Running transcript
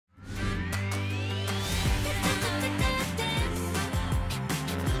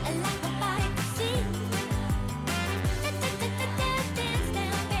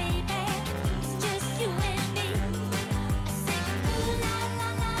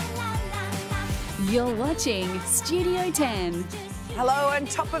You're watching Studio 10. Hello, and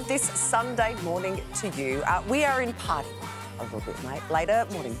top of this Sunday morning to you. We are in party a little bit later,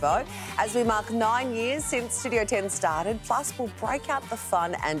 morning Bo, as we mark 9 years since Studio 10 started. Plus, we'll break out the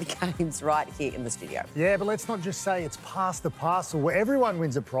fun and games right here in the studio. Yeah, but let's not just say it's Pass the Parcel where everyone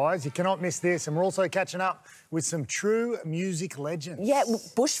wins a prize. You cannot miss this. And we're also catching up with some true music legends. Yeah,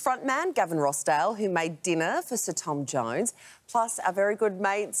 Bush frontman Gavin Rossdale, who made dinner for Sir Tom Jones, plus our very good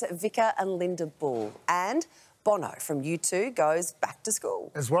mates Vika and Linda Bull. And Bono from U2 goes back to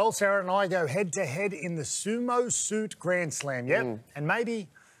school. As well, Sarah and I go head-to-head in the Sumo Suit Grand Slam, yep. And maybe,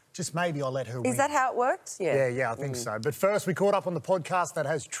 just maybe, I'll let her win. Is that how it worked? Yeah, I think so. But first, we caught up on the podcast that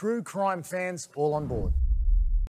has true crime fans all on board.